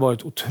då har det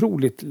varit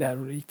otroligt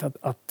lärorikt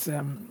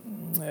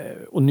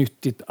och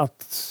nyttigt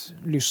att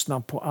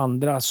lyssna på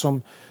andra.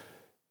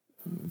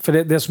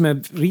 För det som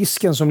är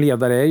risken som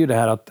ledare är ju det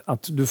här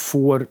att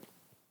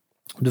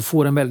du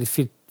får en väldigt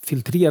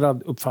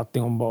filtrerad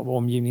uppfattning om vad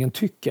omgivningen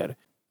tycker.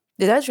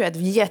 Det där tror jag är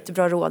ett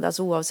jättebra råd,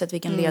 alltså oavsett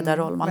vilken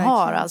ledarroll man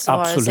har, alltså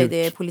vare sig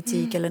det är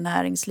politik eller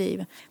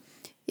näringsliv.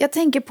 Jag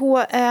tänker på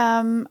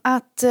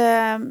att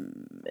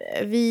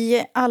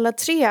vi alla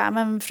tre,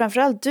 men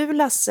framförallt du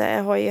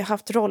Lasse, har ju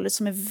haft roller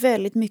som är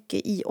väldigt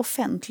mycket i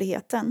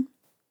offentligheten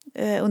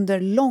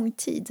under lång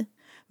tid.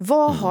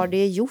 Vad har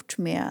det gjort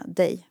med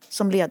dig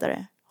som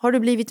ledare? Har du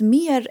blivit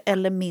mer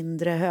eller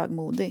mindre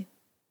högmodig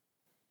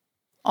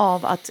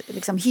av att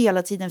liksom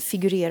hela tiden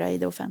figurera i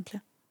det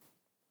offentliga?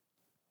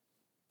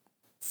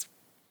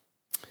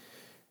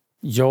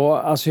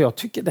 Ja, alltså jag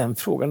tycker den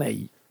frågan är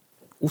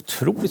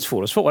otroligt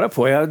svår att svara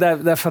på.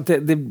 Därför att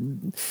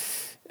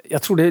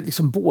jag tror det är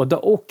liksom båda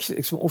och.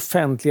 Liksom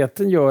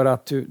offentligheten gör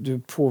att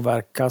du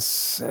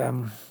påverkas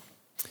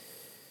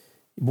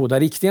i båda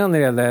riktningar när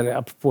det gäller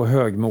apropå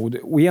högmod.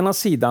 Å ena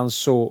sidan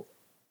så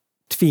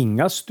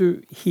tvingas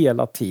du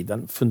hela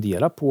tiden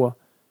fundera på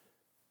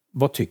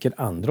vad tycker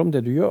andra om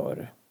det du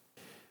gör.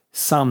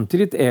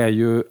 Samtidigt är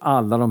ju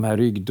alla de här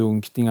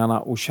ryggdunkningarna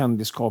och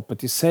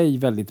kändiskapet i sig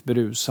väldigt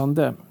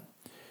berusande.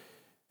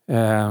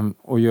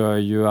 Och gör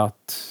ju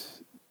att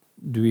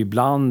du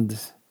ibland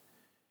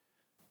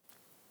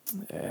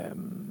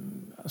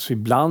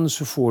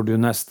så får du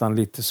nästan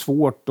lite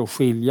svårt att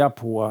skilja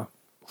på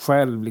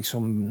själv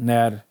liksom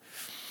när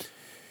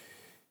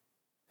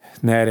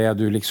är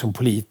du liksom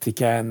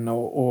politikern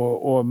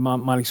och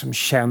man liksom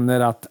känner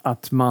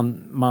att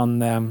man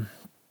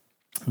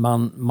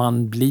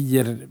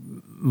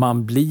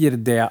blir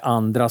det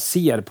andra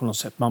ser på något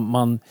sätt.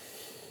 Man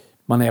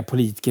är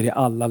politiker i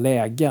alla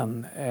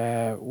lägen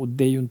och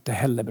det är ju inte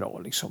heller bra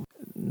liksom.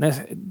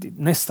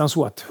 Nästan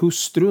så att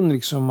hustrun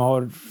liksom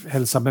har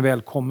hälsat mig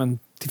välkommen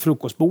till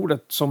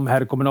frukostbordet som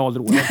herr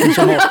kommunalrådet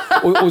liksom,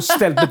 och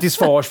ställt mig till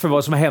svars för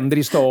vad som händer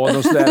i staden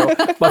och sådär. Och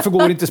varför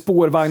går inte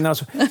spårvagnar?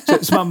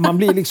 Så man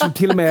blir liksom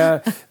till och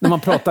med, när man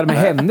pratar med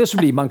henne så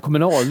blir man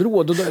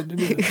kommunalråd. Och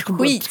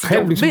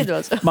skitjobbigt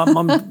liksom,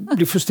 man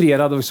blir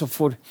frustrerad och liksom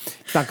får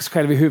knacka sig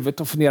själv i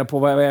huvudet och fundera på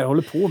vad jag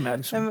håller på med.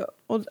 Liksom.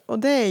 Och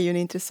det är ju en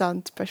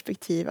intressant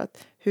perspektiv att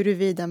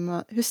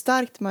hur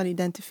starkt man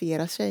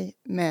identifierar sig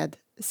med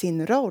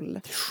sin roll.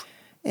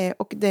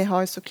 Och det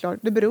har ju såklart,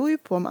 det beror ju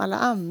på om alla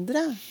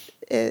andra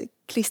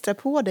klistrar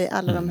på dig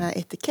alla de här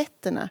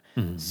etiketterna.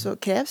 Så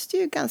krävs det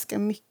ju ganska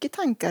mycket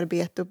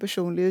tankarbete och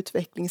personlig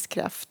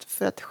utvecklingskraft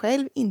för att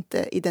själv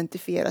inte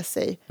identifiera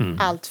sig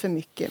allt för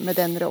mycket med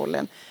den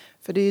rollen.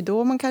 För det är ju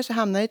då man kanske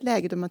hamnar i ett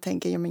läge då man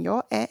tänker, ja men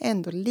jag är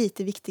ändå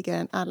lite viktigare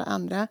än alla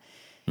andra.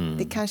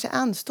 Det kanske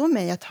anstår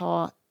mig att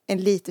ha en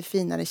lite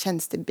finare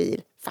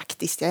tjänstebil.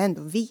 Faktiskt, jag är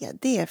ändå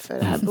vd för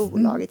det här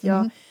bolaget.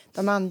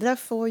 De andra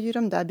får ju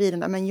de där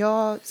bilarna, men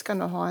jag ska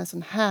nog ha en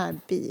sån här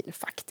bil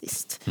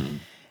faktiskt.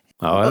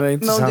 Ja, det är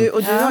intressant.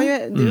 Och du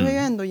har ju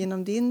ändå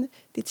genom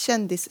ditt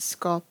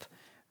kändisskap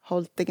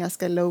hållit det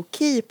ganska low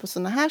key på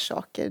såna här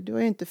saker. Du har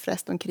ju inte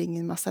fräst omkring i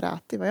en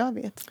Maserati, vad jag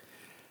vet.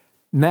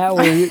 Nej,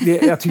 och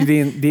jag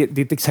tycker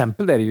ditt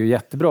exempel där är ju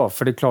jättebra.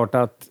 För det är klart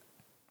att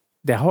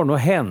det har nog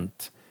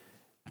hänt.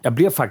 Jag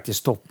blev faktiskt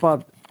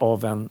stoppad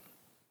av en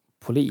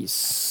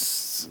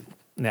polis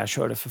när jag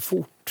körde för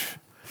fort.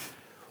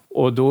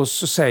 Och då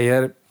så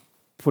säger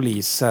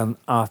polisen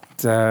att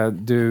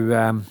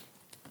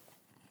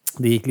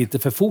det gick lite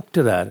för fort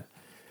det där.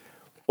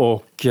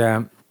 Och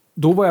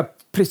då var jag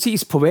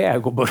precis på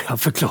väg att börja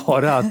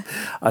förklara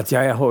att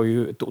jag har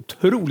ju ett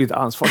otroligt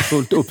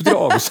ansvarsfullt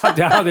uppdrag. Så att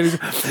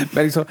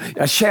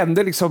jag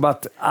kände liksom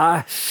att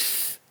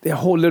det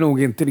håller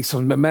nog inte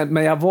liksom,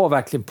 men jag var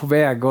verkligen på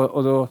väg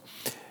och då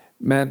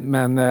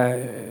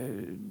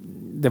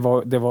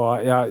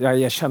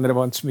jag kände det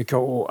var inte så mycket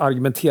att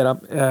argumentera,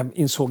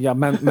 insåg jag,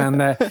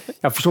 men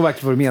jag förstår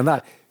verkligen vad du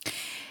menar.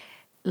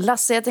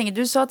 Lasse, jag tänker,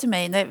 du sa till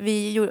mig när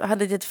vi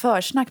hade ett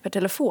försnack per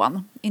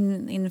telefon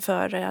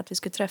inför att vi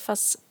skulle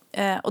träffas,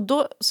 och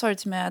då sa du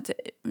till mig att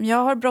jag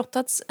har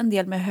brottats en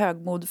del med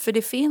högmod, för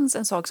det finns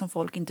en sak som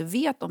folk inte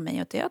vet om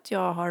mig, och det är att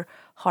jag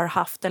har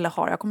haft, eller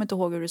jag kommer inte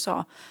ihåg hur du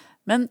sa,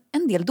 men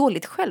en del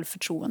dåligt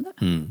självförtroende.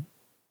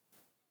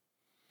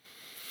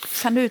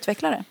 Kan du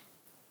utveckla det?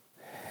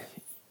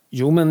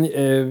 Jo, men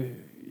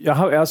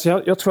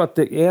jag tror att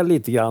det är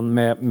lite grann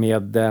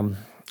med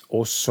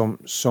oss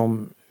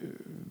som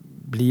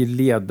blir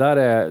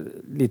ledare,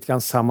 lite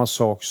grann samma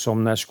sak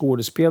som när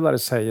skådespelare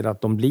säger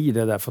att de blir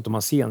det därför att de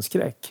har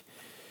scenskräck.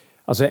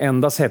 Alltså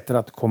enda sättet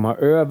att komma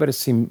över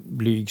sin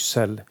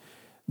blygsel,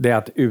 det är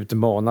att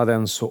utmana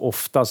den så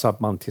ofta så att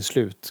man till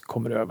slut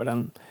kommer över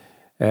den.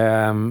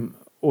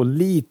 Och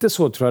lite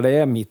så tror jag det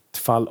är mitt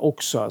fall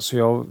också. Alltså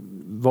jag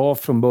var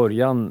från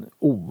början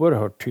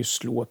oerhört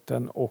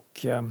tystlåten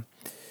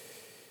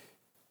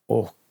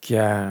och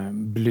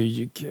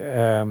blyg.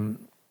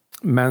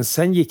 Men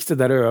sen gick det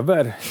där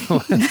över.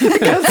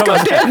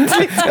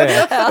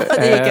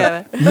 Det gick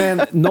över.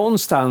 Men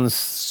någonstans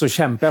så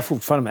kämpar jag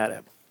fortfarande med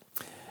det.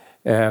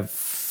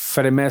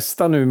 För det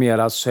mesta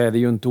numera så är det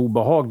ju inte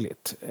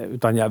obehagligt.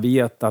 Utan jag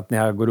vet att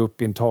när jag går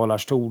upp i en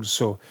talarstol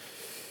så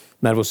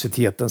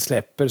nervositeten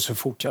släpper så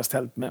fort jag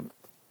ställt mig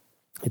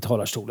i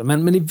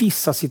talarstolen. Men i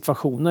vissa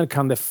situationer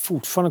kan det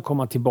fortfarande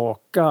komma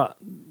tillbaka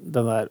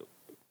den där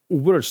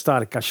oerhört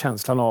starka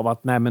känslan av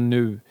att nej, men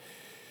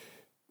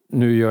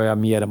nu gör jag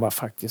mer än vad jag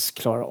faktiskt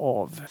klarar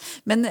av.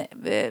 Men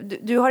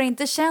du har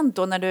inte känt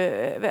då när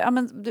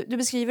du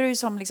beskriver det ju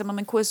som liksom,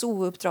 om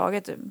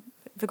KSO-uppdraget,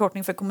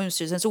 förkortning för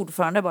kommunstyrelsens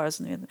ordförande bara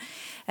så ni vet.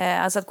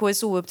 Alltså att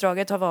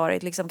KSO-uppdraget har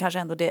varit liksom kanske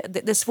ändå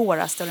det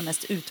svåraste och det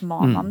mest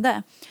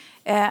utmanande.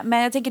 Men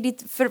jag tänker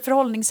ditt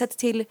förhållningssätt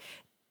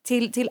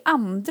till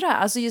andra,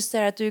 alltså just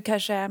det att du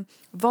kanske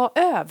var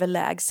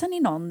överlägsen i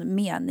någon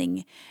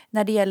mening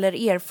när det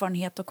gäller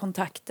erfarenhet och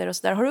kontakter och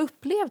så där. Har du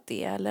upplevt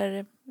det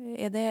eller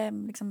är det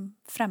liksom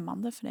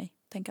främmande för dig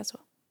att tänka så?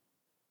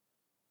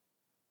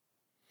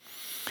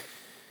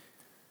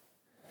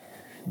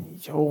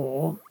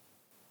 Ja,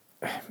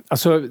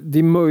 alltså det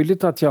är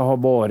möjligt att jag har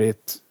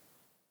varit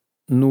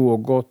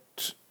något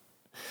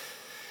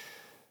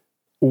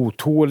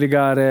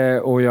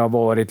otåligare och jag har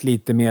varit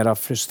lite mer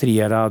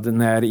frustrerad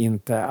när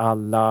inte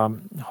alla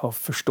har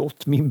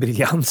förstått min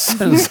briljans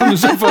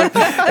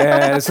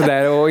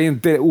sådär, och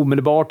inte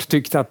omedelbart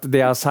tyckt att det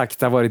jag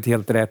sagt har varit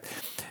helt rätt.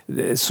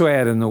 Så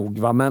är det nog,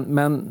 va?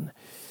 Men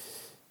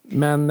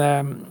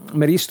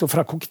med risk för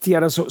att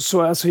kokettera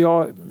så alltså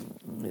jag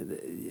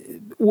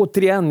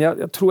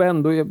tror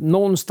ändå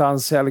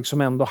någonstans jag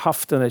liksom ändå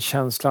haft den där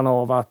känslan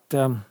av att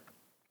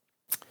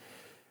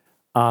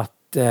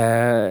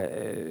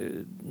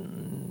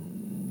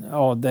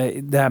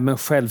det här med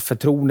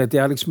självförtroendet,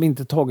 jag har liksom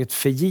inte tagit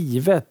för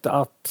givet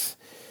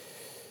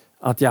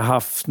att jag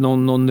haft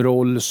någon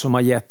roll som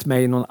har gett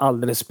mig någon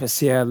alldeles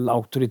speciell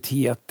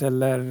auktoritet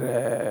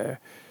eller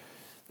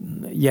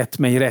gett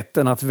mig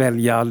rätten att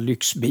välja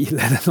lyxbil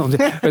eller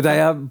någonting. Utan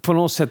jag har på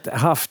något sätt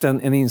haft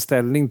en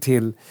inställning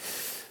till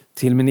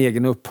min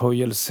egen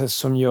upphöjelse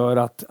som gör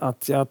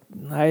att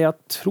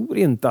jag tror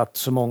inte att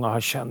så många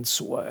har känt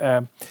så.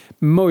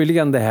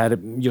 Möjligen det här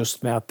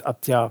just med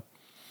att jag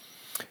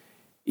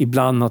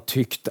ibland har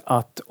tyckt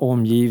att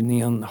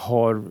omgivningen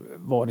har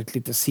varit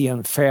lite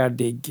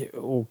senfärdig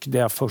och det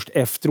jag först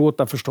efteråt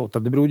har förstått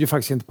att det berodde ju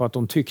faktiskt inte på att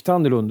de tyckte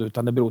annorlunda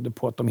utan det berodde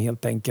på att de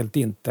helt enkelt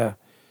inte.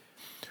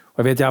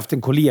 Jag vet, jag har haft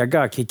en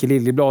kollega, Kikki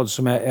Liljeblad,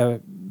 som är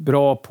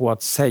bra på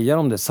att säga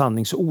de där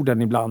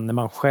sanningsorden ibland när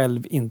man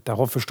själv inte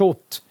har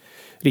förstått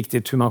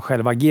riktigt hur man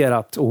själv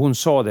agerat. Och hon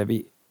sa det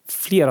vid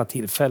flera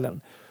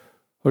tillfällen.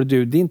 Hör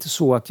du, det är inte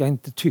så att jag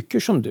inte tycker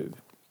som du.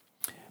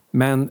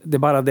 Men det är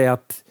bara det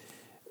att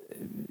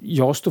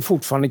jag står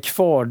fortfarande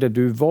kvar där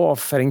du var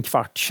för en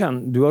kvart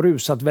sedan. Du har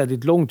rusat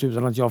väldigt långt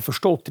utan att jag har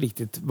förstått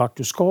riktigt vart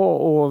du ska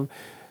och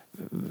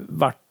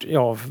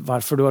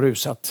varför du har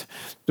rusat.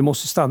 Du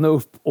måste stanna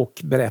upp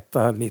och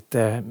berätta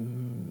lite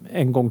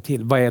en gång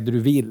till. Vad är det du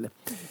vill?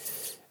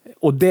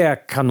 Och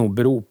det kan nog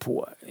bero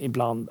på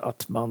ibland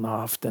att man har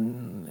haft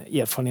en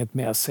erfarenhet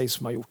med sig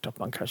som har gjort att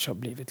man kanske har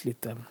blivit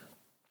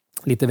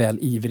lite väl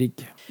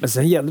ivrig. Men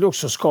sen gäller det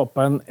också att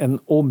skapa en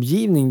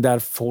omgivning där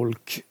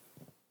folk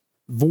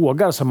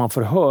vågar så man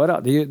får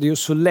höra. Det är ju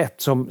så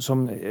lätt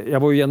som jag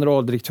var ju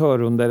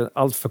generaldirektör under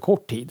allt för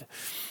kort tid.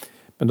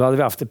 Men då hade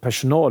vi haft ett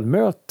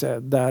personalmöte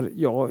där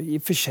jag i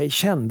och för sig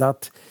kände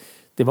att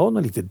det var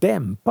nog lite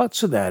dämpat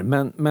sådär.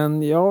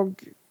 Men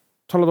jag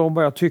talade om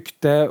vad jag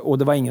tyckte och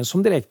det var ingen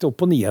som direkt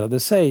opponerade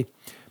sig.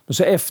 Men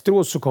så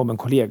efteråt så kom en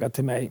kollega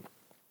till mig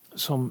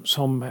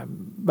som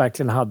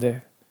verkligen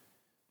hade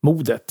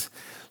modet.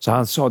 Så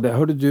han sa det,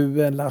 hörde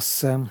du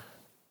Lasse,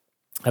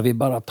 jag vill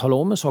bara tala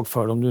om en sak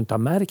för dig om du inte har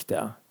märkt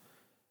det.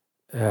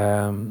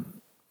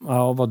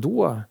 Ja,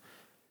 vadå?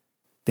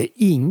 Det är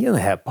ingen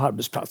här på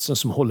arbetsplatsen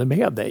som håller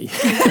med dig.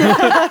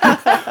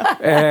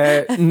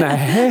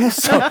 Nej,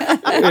 så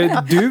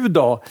du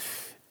då?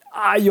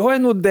 Jag är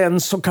nog den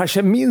som kanske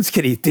är minst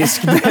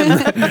kritisk.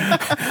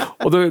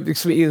 Och då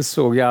liksom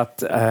insåg jag att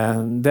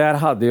där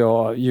hade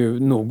jag ju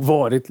nog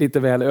varit lite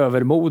väl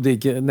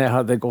övermodig när jag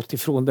hade gått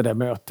ifrån det där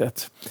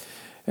mötet.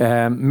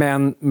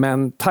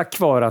 Men tack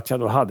vare att jag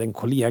då hade en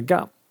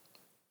kollega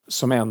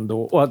som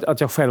ändå, och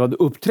att jag själv hade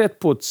uppträtt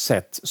på ett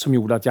sätt som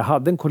gjorde att jag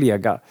hade en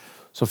kollega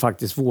som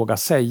faktiskt vågade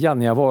säga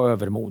när jag var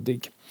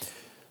övermodig,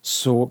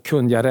 så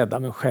kunde jag rädda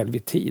mig själv i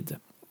tid.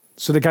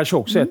 Så det kanske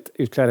också är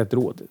ytterligare ett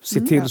råd. Se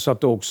till så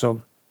att du också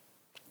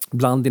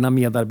bland dina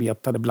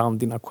medarbetare, bland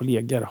dina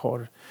kollegor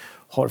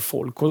har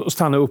folk. Och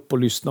stanna upp och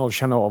lyssna och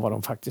känna av vad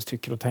de faktiskt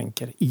tycker och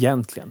tänker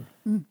egentligen.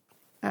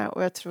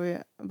 Och jag tror ju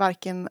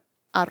varken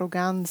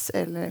arrogans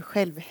eller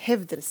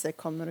självhävdelse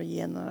kommer att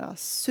ge några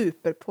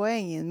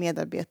superpoäng i en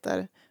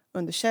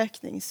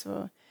medarbetarundersökning.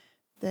 Så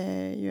det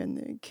är ju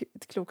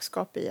ett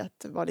klokskap i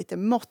att vara lite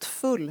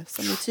måttfull,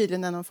 som ju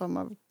tydligen är någon form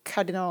av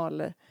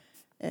kardinal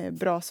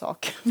bra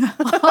sak.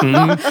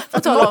 På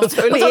tal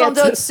om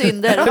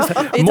dödssynder.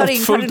 Vi tar in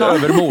måttfullt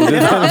övermod.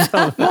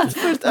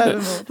 Måttfullt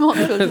övermod.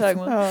 Måttfullt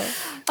högmod.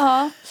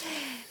 Ja.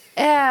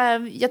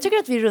 Jag tycker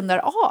att vi rundar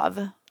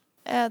av.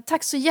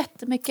 Tack så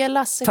jättemycket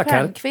Lasse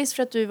Stjernqvist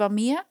för att du var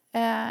med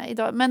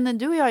idag. Men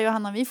du och jag,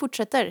 Johanna, vi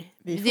fortsätter.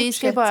 Vi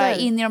ska bara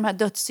in i de här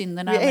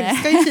dödssynderna. Vi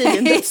älskar ju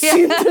tydligen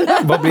dödssynderna.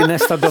 Vad blir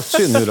nästa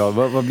dödssynd nu då?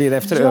 Vad blir det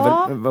efter,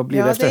 vad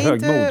blir det efter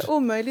högmod? Det är inte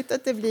omöjligt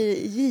att det blir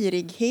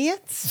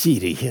girighet.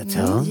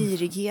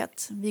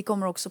 Girighet. Vi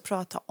kommer också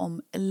prata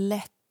om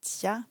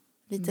lättja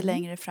lite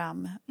längre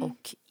fram.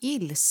 Och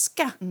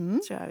ilska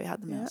tror jag vi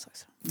hade med oss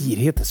också.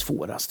 Girighet är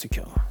svårast tycker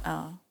jag.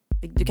 Ja.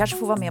 Du kanske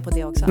får vara med på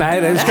det också.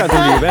 Nej, det ska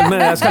inte bli. Men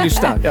jag ska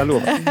lyssna, jag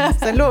lovar.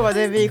 Sen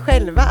lovade vi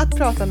själva att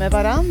prata med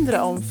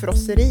varandra om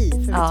frosseri. För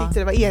vi tyckte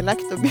det var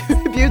elakt att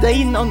bjuda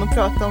in någon och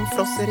prata om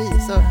frosseri.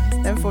 Så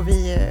den får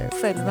vi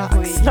själva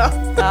axla.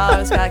 Ja,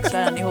 vi ska axla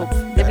den ihop.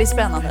 Det blir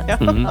spännande.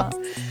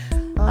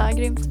 Ja,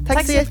 grymt.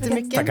 Tack så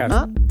jättemycket. Tackar.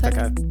 Ja, tack.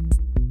 Tackar.